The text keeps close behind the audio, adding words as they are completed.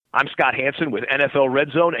I'm Scott Hanson with NFL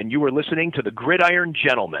Red Zone, and you are listening to the Gridiron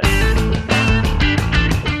Gentleman.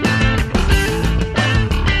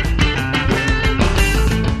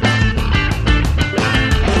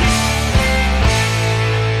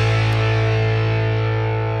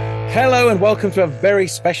 Hello and welcome to a very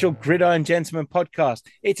special Gridiron Gentleman podcast.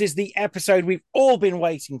 It is the episode we've all been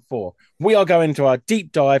waiting for. We are going to our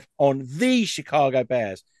deep dive on the Chicago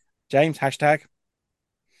Bears. James, hashtag?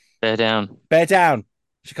 Bear down. Bear down.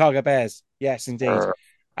 Chicago Bears. Yes, indeed.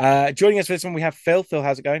 Joining us for this one, we have Phil. Phil,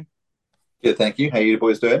 how's it going? Good, thank you. How you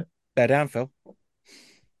boys doing? Bear down, Phil.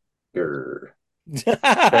 Grr. Bear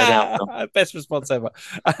down, Phil. Best response ever.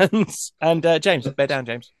 And James, bear down,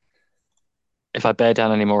 James. If I bear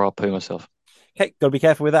down anymore, I'll poo myself. Okay, got to be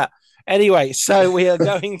careful with that. Anyway, so we are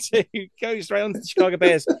going to go straight on to the Chicago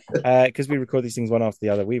Bears because we record these things one after the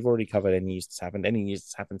other. We've already covered any news that's happened. Any news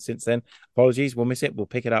that's happened since then, apologies, we'll miss it. We'll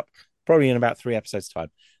pick it up probably in about 3 episodes' time.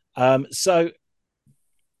 So,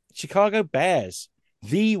 Chicago Bears,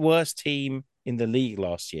 the worst team in the league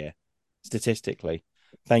last year, statistically.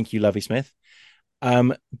 Thank you, Lovie Smith.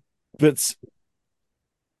 But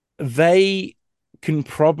they can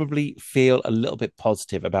probably feel a little bit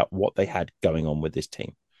positive about what they had going on with this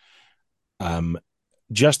team.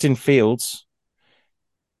 Justin Fields,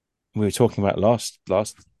 we were talking about last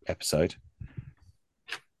episode,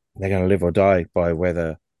 they're going to live or die by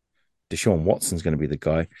whether Deshaun Watson's going to be the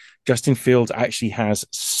guy. Justin Fields actually has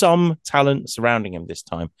some talent surrounding him this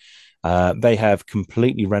time. They have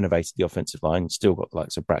completely renovated the offensive line. Still got the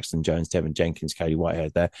likes of Braxton Jones, Tevin Jenkins, Cody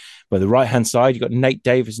Whitehead there. But the right-hand side, you've got Nate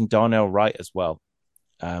Davis and Darnell Wright as well.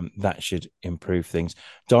 That should improve things.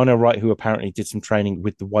 Darnell Wright, who apparently did some training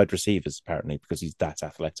with the wide receivers, apparently, because he's that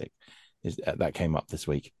athletic. That came up this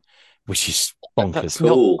week, which is bonkers. That's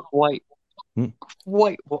cool. Not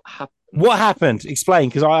quite what happened. What happened? Explain,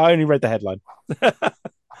 because I only read the headline.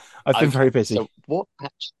 I've been very busy. So what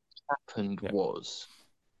actually happened was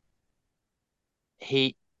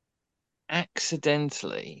he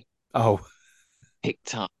accidentally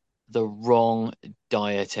picked up the wrong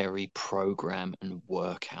dietary program and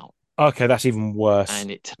workout. Okay, that's even worse.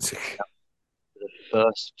 And it took the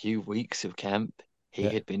first few weeks of camp, he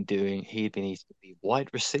had been eating the wide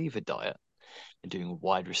receiver diet and doing a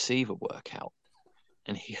wide receiver workout,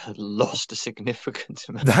 and he had lost a significant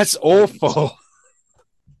amount. That's awful.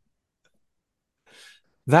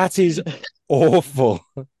 That is awful.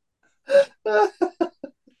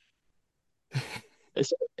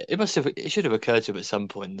 It should have occurred to him at some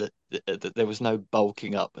point that there was no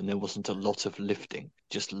bulking up and there wasn't a lot of lifting,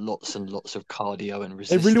 just lots and lots of cardio and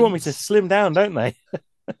resistance. They really want me to slim down, don't they?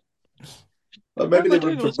 Well, maybe they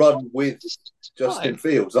want to run with Justin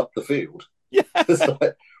Fields up the field. Yeah.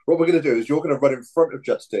 Like, what we're going to do is you're going to run in front of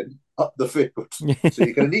Justin up the field. So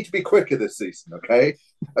you're going to need to be quicker this season, okay?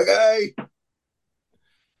 Okay.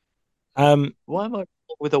 Why am I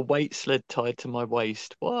with a weight sled tied to my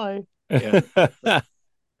waist? Why? Yeah.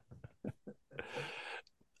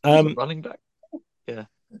 Running back. Yeah.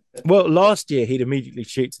 Well, last year he'd immediately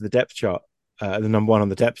shoot to the depth chart, the number one on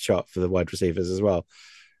the depth chart for the wide receivers as well.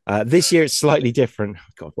 This year it's slightly different.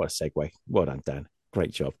 God, what a segue. Well done, Dan.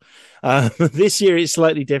 Great job. This year it's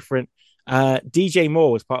slightly different. DJ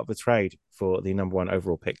Moore was part of the trade for the number one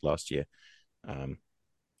overall pick last year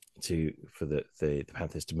for the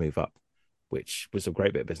Panthers to move up, which was a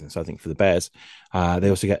great bit of business, I think, for the Bears. They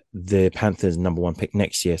also get the Panthers' number one pick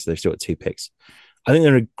next year, so they've still got 2 picks. I think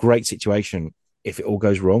they're in a great situation if it all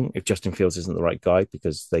goes wrong, if Justin Fields isn't the right guy,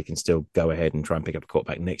 because they can still go ahead and try and pick up a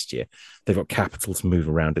quarterback next year. They've got capital to move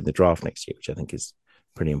around in the draft next year, which I think is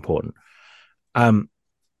pretty important.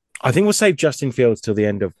 I think we'll save Justin Fields till the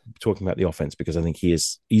end of talking about the offense, because I think he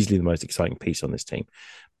is easily the most exciting piece on this team.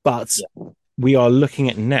 But we are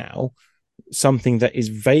looking at now something that is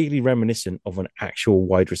vaguely reminiscent of an actual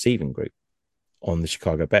wide receiving group on the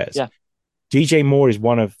Chicago Bears. Yeah. DJ Moore is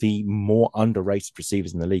one of the more underrated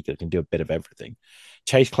receivers in the league that can do a bit of everything.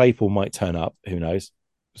 Chase Claypool might turn up. Who knows?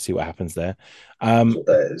 We'll see what happens there.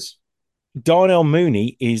 Darnell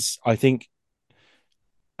Mooney is, I think,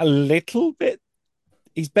 a little bit.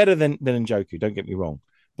 He's better than Njoku, don't get me wrong.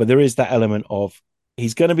 But there is that element of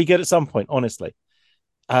he's going to be good at some point, honestly.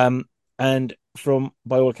 And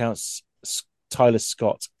by all accounts, Tyler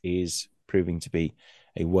Scott is proving to be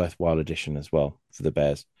a worthwhile addition as well for the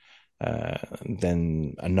Bears.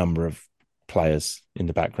 Then a number of players in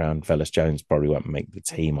the background. Velus Jones probably won't make the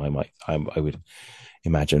team. I would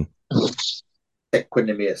imagine.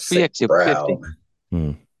 Equanimous Brown.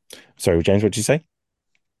 Sorry, James, what did you say?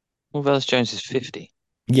 Well, Velus Jones is 50.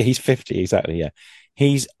 Yeah, he's 50, exactly, yeah.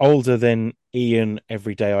 He's older than Ian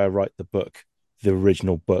Every Day I Write the Book, the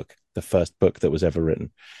original book the first book that was ever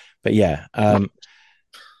written. But yeah,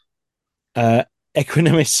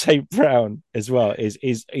 Equanimus St. Brown as well is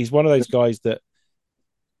he's one of those guys that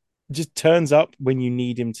just turns up when you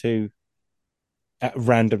need him to at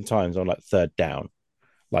random times on like third down.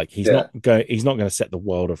 Like he's not going to set the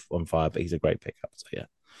world on fire, but he's a great pickup. So yeah.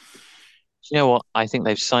 You know what? I think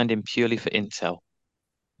they've signed him purely for intel.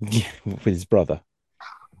 Yeah, with his brother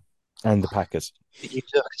and the Packers. You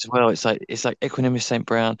look as well. It's like Equanimus St.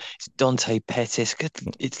 Brown. It's Dante Pettis.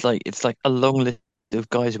 It's like a long list of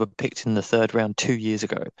guys who were picked in the third round 2 years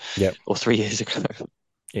ago. Yeah, or 3 years ago.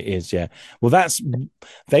 It is, yeah. Well,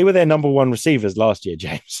 they were their number one receivers last year,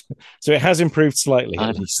 James. So it has improved slightly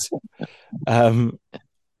at least. And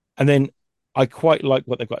then I quite like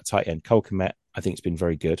what they've got at tight end. Cole Kmet, I think, has been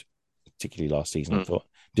very good, particularly last season. I thought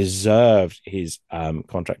deserved his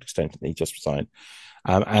contract extension that he just signed.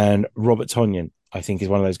 And Robert Tonyan, I think, is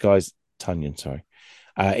one of those guys.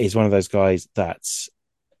 Is one of those guys that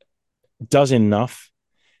does enough,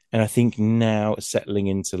 and I think now settling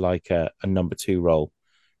into like a number 2 role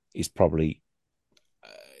is probably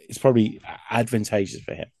advantageous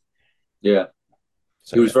for him. Yeah.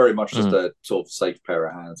 So, he was very much just a sort of safe pair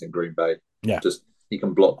of hands in Green Bay. Yeah. Just he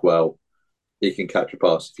can block well. He can catch a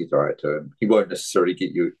pass if you throw it to him. He won't necessarily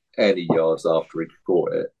get you any yards after he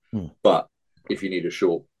caught it. But if you need a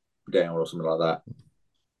short down or something like that,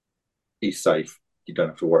 he's safe. You don't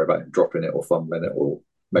have to worry about him dropping it or fumbling it or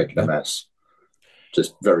making a mess.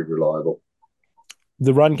 Just very reliable.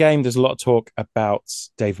 The run game, there's a lot of talk about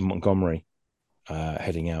David Montgomery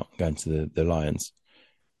heading out, going to the Lions,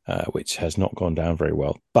 which has not gone down very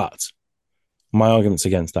well. But my arguments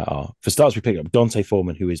against that are, for starters, we picked up D'Onta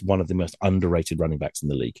Foreman, who is one of the most underrated running backs in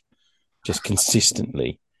the league. Just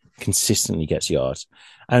consistently gets yards.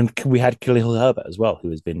 And we had Khalil Herbert as well, who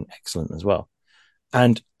has been excellent as well.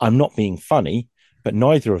 And I'm not being funny, but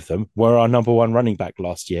neither of them were our number 1 running back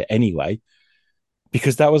last year anyway,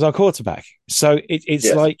 because that was our quarterback. So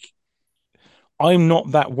it's like, I'm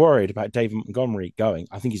not that worried about David Montgomery going.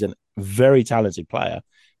 I think he's a very talented player.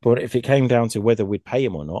 But if it came down to whether we'd pay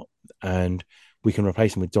him or not, and we can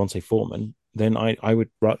replace him with D'Onta Foreman, then I would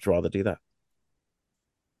much rather do that.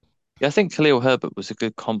 Yeah, I think Khalil Herbert was a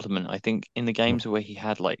good compliment. I think in the games where he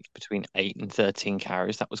had like between 8 and 13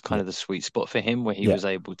 carries, that was kind of the sweet spot for him, where he was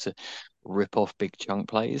able to rip off big chunk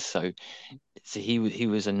plays. So he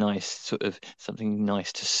was a nice sort of something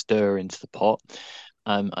nice to stir into the pot.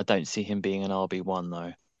 I don't see him being an RB1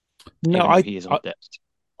 though. No, he is on depth.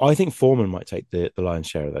 I think Foreman might take the lion's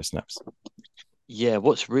share of those snaps. Yeah,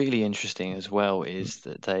 what's really interesting as well is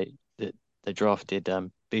that they drafted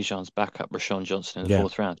Bijan's backup, Rashawn Johnson, in the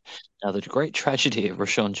 4th round. Now, the great tragedy of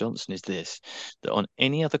Rashawn Johnson is this, that on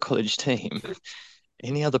any other college team,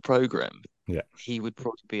 any other program, he would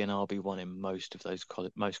probably be an RB1 in most of those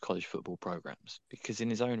most college football programs, because in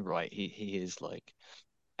his own right, he is like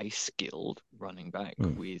a skilled running back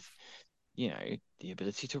with, the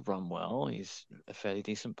ability to run well. He's a fairly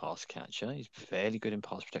decent pass catcher. He's fairly good in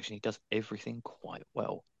pass protection. He does everything quite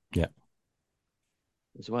well. Yeah.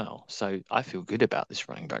 As well. So I feel good about this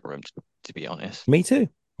running back room, to be honest. Me too.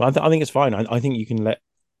 Well, I think it's fine. I think you can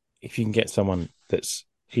if you can get someone that's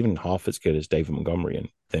even half as good as David Montgomery, and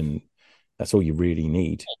then that's all you really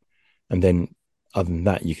need. And then other than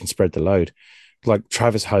that, you can spread the load. Like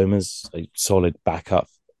Travis Homer's a solid backup.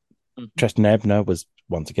 Treston Ebner was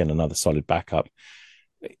once again another solid backup.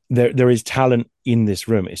 There is talent in this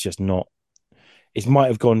room. It's just not. It might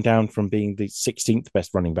have gone down from being the 16th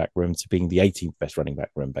best running back room to being the 18th best running back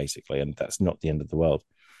room, basically, and that's not the end of the world.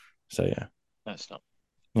 So yeah, that's not.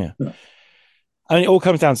 Yeah, I mean, it all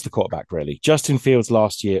comes down to the quarterback, really. Justin Fields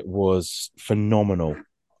last year was phenomenal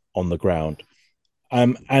on the ground,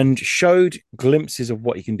 and showed glimpses of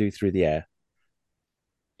what he can do through the air.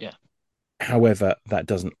 Yeah. However, that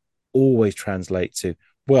doesn't always translate to,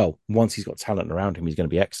 well, once he's got talent around him, he's going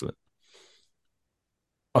to be excellent.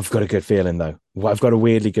 I've got a good feeling, though. I've got a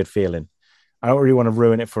weirdly good feeling. I don't really want to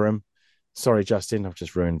ruin it for him. Sorry, Justin. I've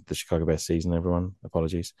just ruined the Chicago Bears season, everyone.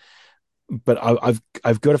 Apologies. But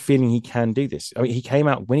I've got a feeling he can do this. I mean,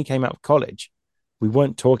 when he came out of college, we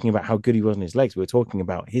weren't talking about how good he was on his legs. We were talking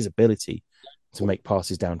about his ability to make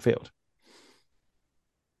passes downfield.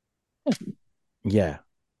 Yeah.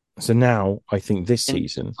 So now I think this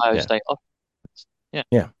season... Ohio State offense.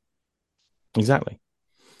 Yeah. Exactly.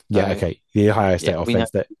 Yeah, okay. The Ohio State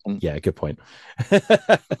offense. Good point. It's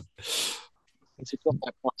a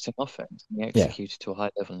drop-back passing offense. And they executed to a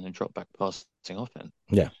high level in a drop-back passing offense.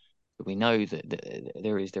 Yeah. But we know that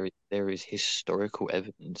there is historical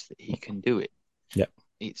evidence that he can do it. Yeah.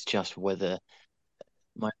 It's just whether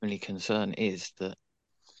my only concern is that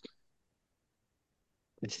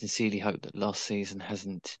sincerely hope that last season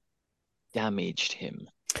hasn't damaged him.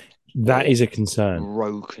 That is a concern.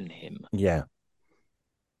 Broken him. Yeah.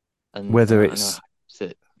 And whether and it's I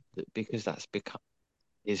hope that because that's become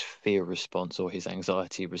his fear response or his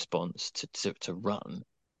anxiety response to run.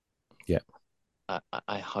 Yeah.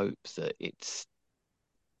 I hope that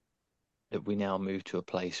that we now move to a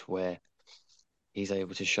place where he's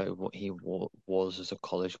able to show what he was as a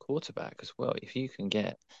college quarterback as well. If you can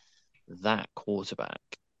get that quarterback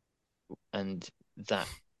and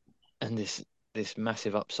this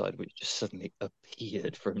massive upside which just suddenly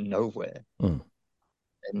appeared from nowhere,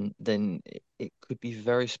 and then it could be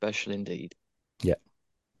very special indeed. Yeah.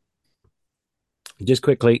 Just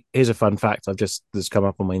quickly, here's a fun fact that's come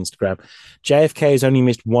up on my Instagram. JFK has only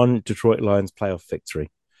missed one Detroit Lions playoff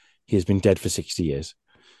victory. He has been dead for 60 years.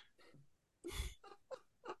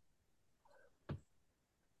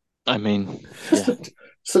 I mean, yeah.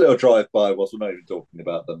 Just a little drive-by whilst we're not even talking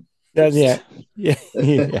about them. Yeah.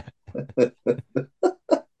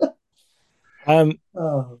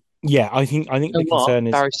 Yeah, I think the concern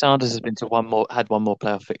is Barry Sanders has had one more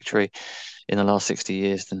playoff victory in the last 60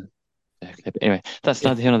 years than. Anyway, that's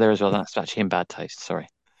neither here nor there as well. That's actually in bad taste. Sorry,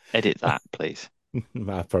 edit that, please.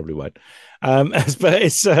 I probably won't. But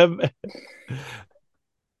it's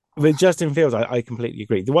with Justin Fields, I completely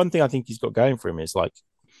agree. The one thing I think he's got going for him is like,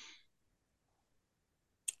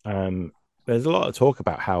 there's a lot of talk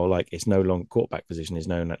about how like it's no longer quarterback position is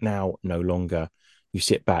no longer you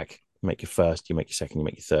sit back, you make your first, you make your second, you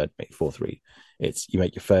make your third, make your fourth read. It's you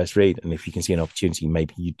make your first read, and if you can see an opportunity,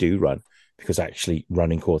 maybe you do run, because actually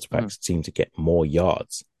running quarterbacks seem to get more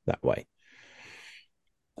yards that way.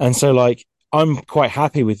 And so like I'm quite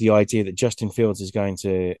happy with the idea that Justin Fields is going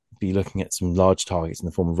to be looking at some large targets in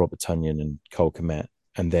the form of Robert Tonyan and Cole Kmet,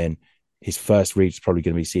 and then his first read is probably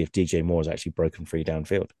going to be see if DJ Moore is actually broken free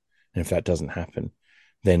downfield. And if that doesn't happen,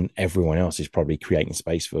 then everyone else is probably creating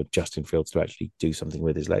space for Justin Fields to actually do something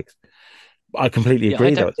with his legs. I completely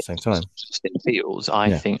agree, though, at the same time. Justin Fields,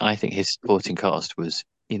 I think his supporting cast was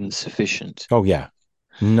insufficient. Oh, yeah.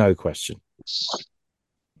 No question.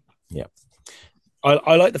 Yeah.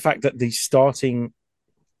 I like the fact that the starting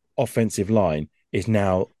offensive line is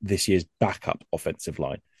now this year's backup offensive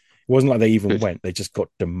line. It wasn't like they even went. They just got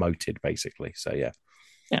demoted, basically. So, yeah.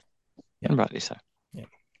 And rightly so. Yeah,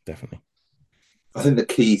 definitely. I think the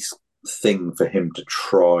key thing for him to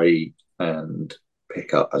try and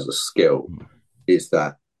pick up as a skill is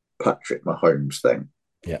that Patrick Mahomes thing.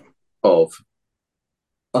 Yeah. Of,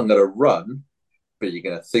 I'm going to run, but you're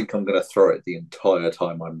going to think I'm going to throw it the entire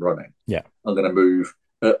time I'm running. Yeah. I'm going to move,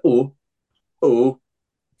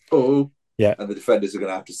 yeah. And the defenders are going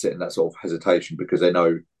to have to sit in that sort of hesitation because they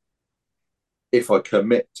know if I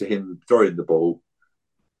commit to him throwing the ball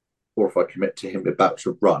or if I commit to him about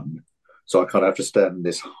to run, so I kind of have to stand in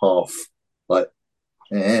this half, like,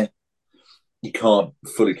 you can't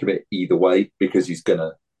fully commit either way because you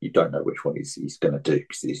don't know which one he's going to do.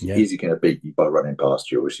 Is he going to beat you by running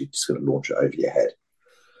past you, or is he just going to launch it over your head?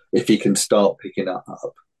 If he can start picking that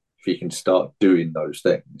up, if he can start doing those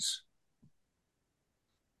things,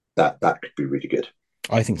 that could be really good.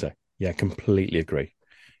 I think so. Yeah, completely agree.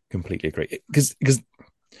 Because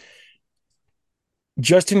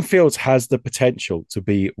Justin Fields has the potential to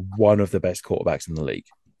be one of the best quarterbacks in the league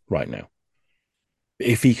right now.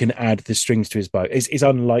 If he can add the strings to his bow, it's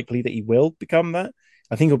unlikely that he will become that.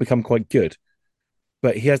 I think he'll become quite good,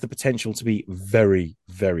 but he has the potential to be very,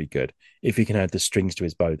 very good if he can add the strings to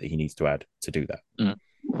his bow that he needs to add to do that.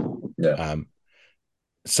 Yeah.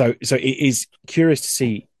 So it is curious to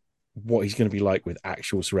see what he's going to be like with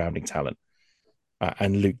actual surrounding talent,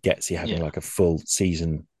 and Luke Getsy having like a full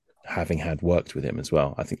season, having had worked with him as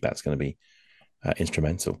well. I think that's going to be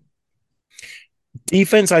instrumental.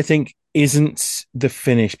 Defense, I think, isn't the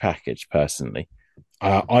finished package. Personally,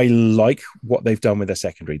 I like what they've done with their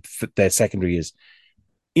secondary. Their secondary is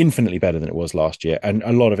infinitely better than it was last year, and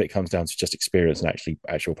a lot of it comes down to just experience and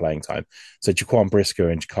actual playing time. So Jaquan Brisker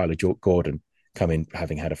and Kyler Gordon come in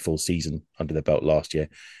having had a full season under their belt last year.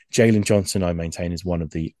 Jalen Johnson, I maintain, is one of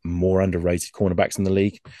the more underrated cornerbacks in the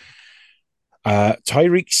league.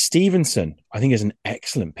 Tyreek Stevenson, I think, is an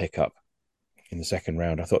excellent pickup in the second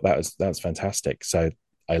round. I thought that was fantastic. So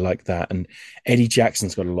I like that. And Eddie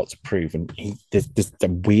Jackson's got a lot to prove. And there's a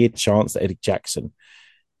weird chance that Eddie Jackson,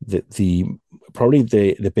 that probably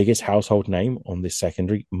the biggest household name on this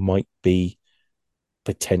secondary, might be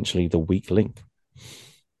potentially the weak link.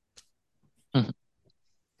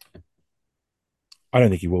 I don't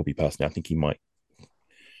think he will be personally. I think he might.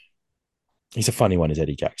 He's a funny one, is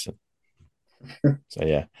Eddie Jackson. So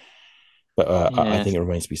yeah, but I think it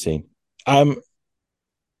remains to be seen.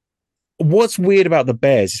 What's weird about the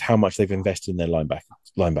Bears is how much they've invested in their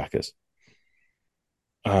linebackers.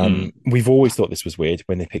 We've always thought this was weird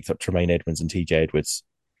when they picked up Tremaine Edmonds and TJ Edwards,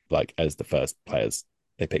 like as the first players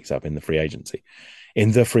they picked up in the free agency.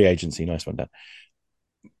 Nice one, Dan.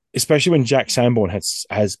 Especially when Jack Sanborn had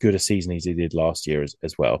as good a season as he did last year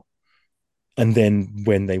as well. And then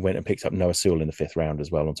when they went and picked up Noah Sewell in the 5th round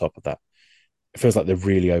as well, on top of that, it feels like they're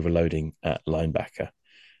really overloading at linebacker.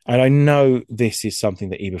 And I know this is something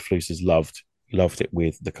that Eberflus has loved it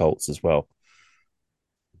with the Colts as well.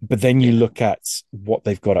 But then you look at what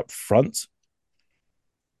they've got up front,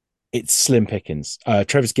 it's slim pickings.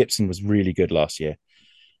 Travis Gibson was really good last year.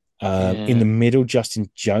 In the middle, Justin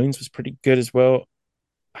Jones was pretty good as well.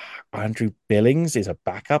 Andrew Billings is a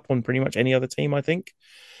backup on pretty much any other team, I think.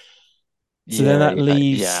 So then that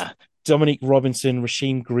leaves Dominique Robinson,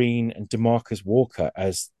 Rasheem Green, and DeMarcus Walker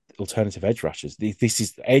as alternative edge rushers.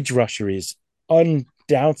 Edge rusher is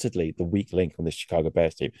undoubtedly the weak link on this Chicago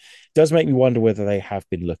Bears team. It does make me wonder whether they have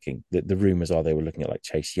been looking. The rumors are they were looking at like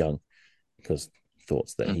Chase Young because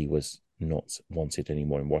thoughts that he was not wanted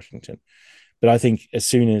anymore in Washington. But I think as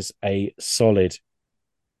soon as a solid,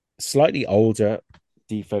 slightly older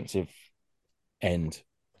defensive end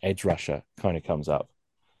edge rusher kind of comes up,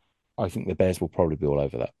 I think the Bears will probably be all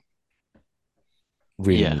over that.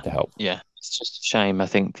 Really need the help. Yeah, it's just a shame. I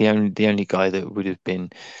think the only guy that would have been,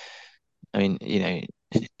 I mean,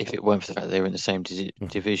 if it weren't for the fact that they were in the same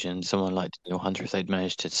division, someone like Daniel Hunter, if they'd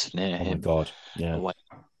managed to snare him, God, yeah, away,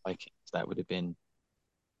 that would have been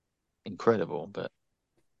incredible. But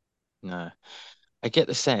no, I get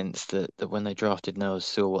the sense that when they drafted Noah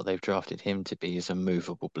Sewell, what they've drafted him to be is a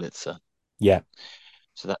movable blitzer. Yeah.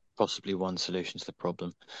 So that's possibly one solution to the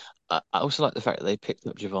problem. I also like the fact that they picked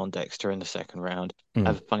up Javon Dexter in the 2nd round. I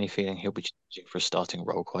have a funny feeling he'll be changing for a starting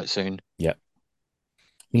role quite soon. Yeah.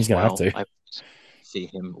 He's going to have to. I see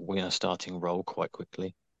him win a starting role quite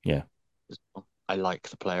quickly. Yeah. I like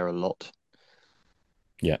the player a lot.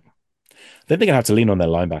 Yeah. I think they're going to have to lean on their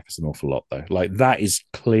linebackers an awful lot, though. Like, that is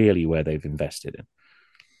clearly where they've invested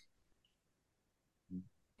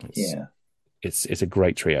in. It's a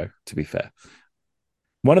great trio, to be fair.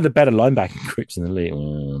 One of the better linebacking groups in the league.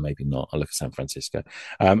 Maybe not. I look at San Francisco.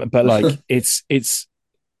 But like it's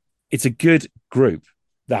a good group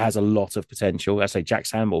that has a lot of potential. I say Jack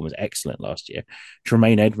Sanborn was excellent last year.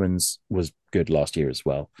 Tremaine Edmonds was good last year as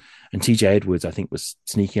well. And TJ Edwards, I think, was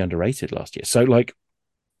sneaky underrated last year. So like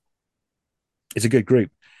it's a good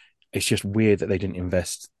group. It's just weird that they didn't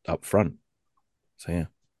invest up front. So yeah.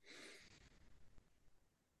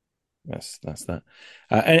 That's that.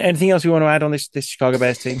 Anything else we want to add on this Chicago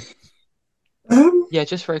Bears team? Yeah,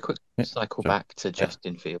 just very quick cycle back to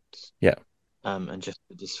Justin Fields. Yeah. And just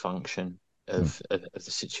the dysfunction of the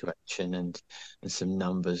situation and some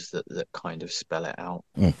numbers that kind of spell it out.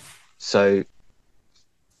 So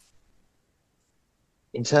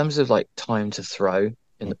in terms of like time to throw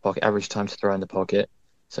in the pocket, average time to throw in the pocket.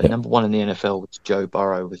 So number 1 in the NFL was Joe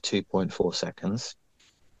Burrow with 2.4 seconds.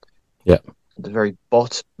 Yeah. At the very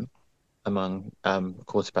bottom among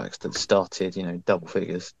quarterbacks that started, double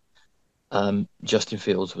figures, Justin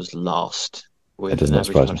Fields was last with an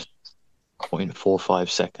average time of 0.45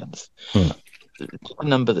 seconds. The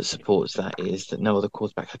number that supports that is that no other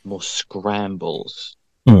quarterback had more scrambles,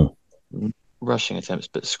 rushing attempts,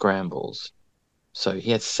 but scrambles. So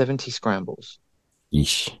he had 70 scrambles,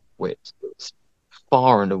 which is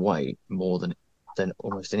far and away more than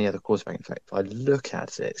almost any other quarterback. In fact, if I look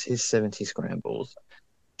at it, his 70 scrambles.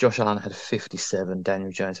 Josh Allen had 57.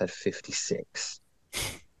 Daniel Jones had 56.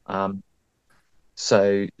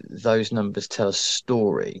 So those numbers tell a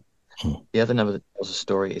story. The other number that tells a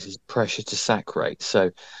story is his pressure to sack rate. So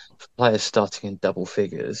for players starting in double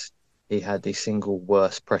figures, he had the single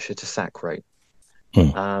worst pressure to sack rate.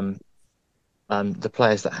 The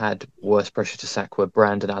players that had worst pressure to sack were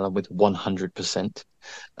Brandon Allen with 100%.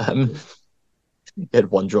 He had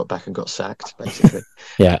one drop back and got sacked, basically.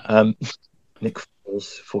 Nick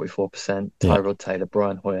Foles, 44%. Tyrod Taylor,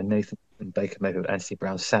 Brian Hoyer, Nathan Baker Mayfield, Anthony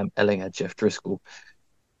Brown, Sam Ellinger, Jeff Driscoll,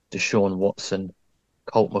 Deshaun Watson,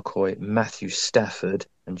 Colt McCoy, Matthew Stafford,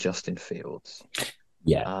 and Justin Fields.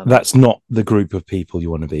 Yeah, that's not the group of people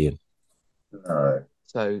you want to be in. No.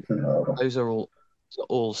 So those are all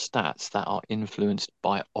stats that are influenced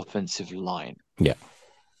by offensive line. Yeah.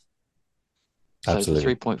 So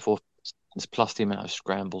Absolutely. the 3.4 plus the amount of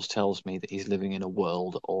scrambles tells me that he's living in a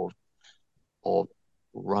world of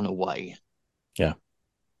runaway. Yeah.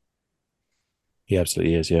 He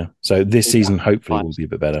absolutely is, yeah. So this season hopefully will be a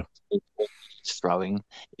bit better. He's throwing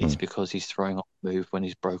is because he's throwing off the move when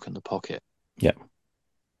he's broken the pocket. Yeah.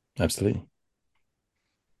 Absolutely.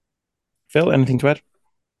 Phil, anything to add?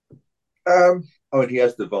 I mean, he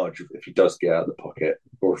has the advantage of if he does get out of the pocket,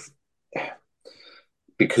 or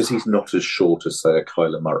because he's not as short as, say, a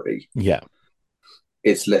Kyler Murray. Yeah,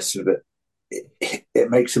 it's less of it. It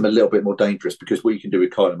makes him a little bit more dangerous because what you can do with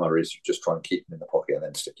Kyler Murray is you just try and keep him in the pocket and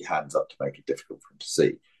then stick your hands up to make it difficult for him to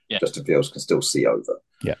see. Yeah. Justin Fields can still see over.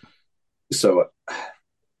 Yeah. So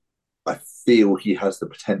I feel he has the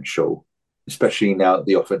potential, especially now that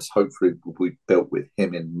the offense hopefully will be built with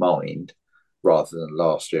him in mind rather than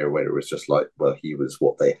last year where it was just like, well, he was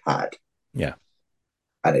what they had. Yeah.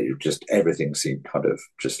 And it just, everything seemed kind of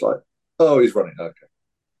just like, oh, he's running. Okay.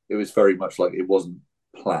 It was very much like it wasn't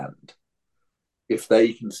planned. If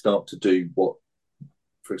they can start to do what,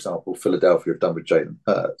 for example, Philadelphia have done with Jalen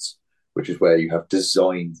Hurts, which is where you have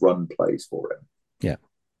designed run plays for him,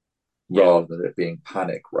 rather than it being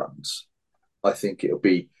panic runs, I think it'll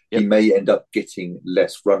be, he may end up getting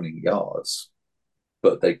less running yards,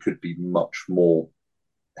 but they could be much more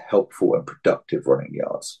helpful and productive running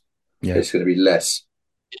yards. Yeah. It's going to be less,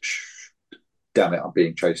 damn it, I'm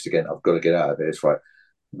being chased again, I've got to get out of this, right?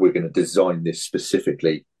 We're going to design this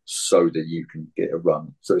specifically so that you can get a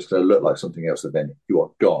run. So it's going to look like something else, and then you are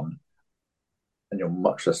gone, and you're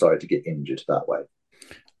much less likely to get injured that way.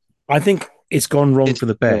 I think it's gone wrong for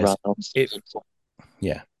the Bears.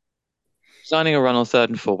 Designing a run on 3rd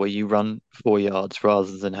and 4 where you run 4 yards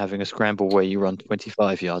rather than having a scramble where you run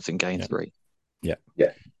 25 yards and gain 3. Yeah.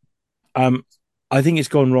 I think it's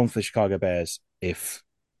gone wrong for the Chicago Bears if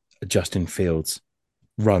Justin Fields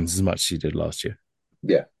runs as much as he did last year.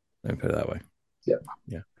 Yeah. Let me put it that way. Yeah.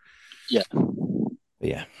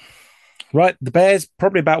 Right, the Bears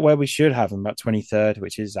probably about where we should have them, about 23rd,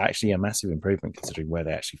 which is actually a massive improvement considering where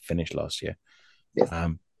they actually finished last year.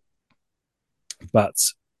 Yeah. But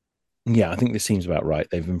yeah, I think this seems about right.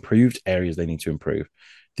 They've improved areas they need to improve.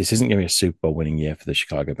 This isn't going to be a Super Bowl winning year for the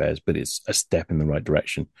Chicago Bears, but it's a step in the right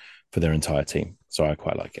direction for their entire team. So I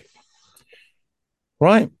quite like it.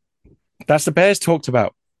 Right, that's the Bears talked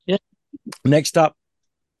about. Yeah. Next up,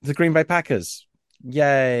 the Green Bay Packers.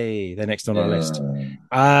 Yay, they're next on our list.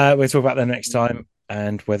 We'll talk about them next time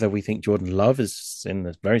and whether we think Jordan Love is in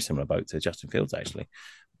a very similar boat to Justin Fields, actually.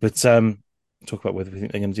 But talk about whether we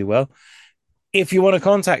think they're going to do well. If you want to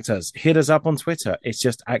contact us, hit us up on Twitter. It's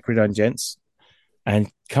just @GridironGents.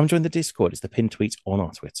 And come join the Discord. It's the pinned tweet on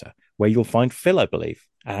our Twitter, where you'll find Phil, I believe.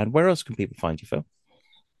 And where else can people find you, Phil?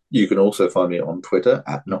 You can also find me on Twitter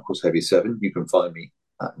 @KnucklesHeavy7. You can find me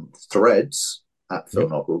at Threads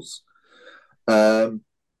 @PhilKnuckles.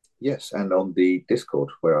 Yes, and on the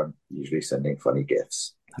Discord, where I'm usually sending funny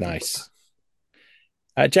gifts. Nice.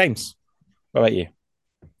 James, what about you?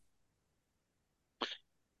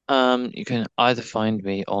 You can either find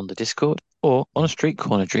me on the Discord or on a street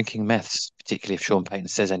corner drinking meths, particularly if Sean Payton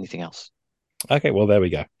says anything else. Okay, well, there we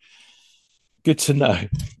go. Good to know.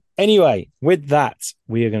 Anyway, with that,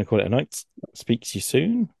 we are going to call it a night. Speak to you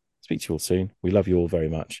soon. Speak to you all soon. We love you all very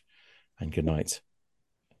much. And good night.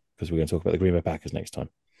 Because we're going to talk about the Green Bay Packers next time.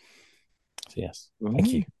 So yes,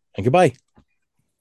 thank you. And goodbye.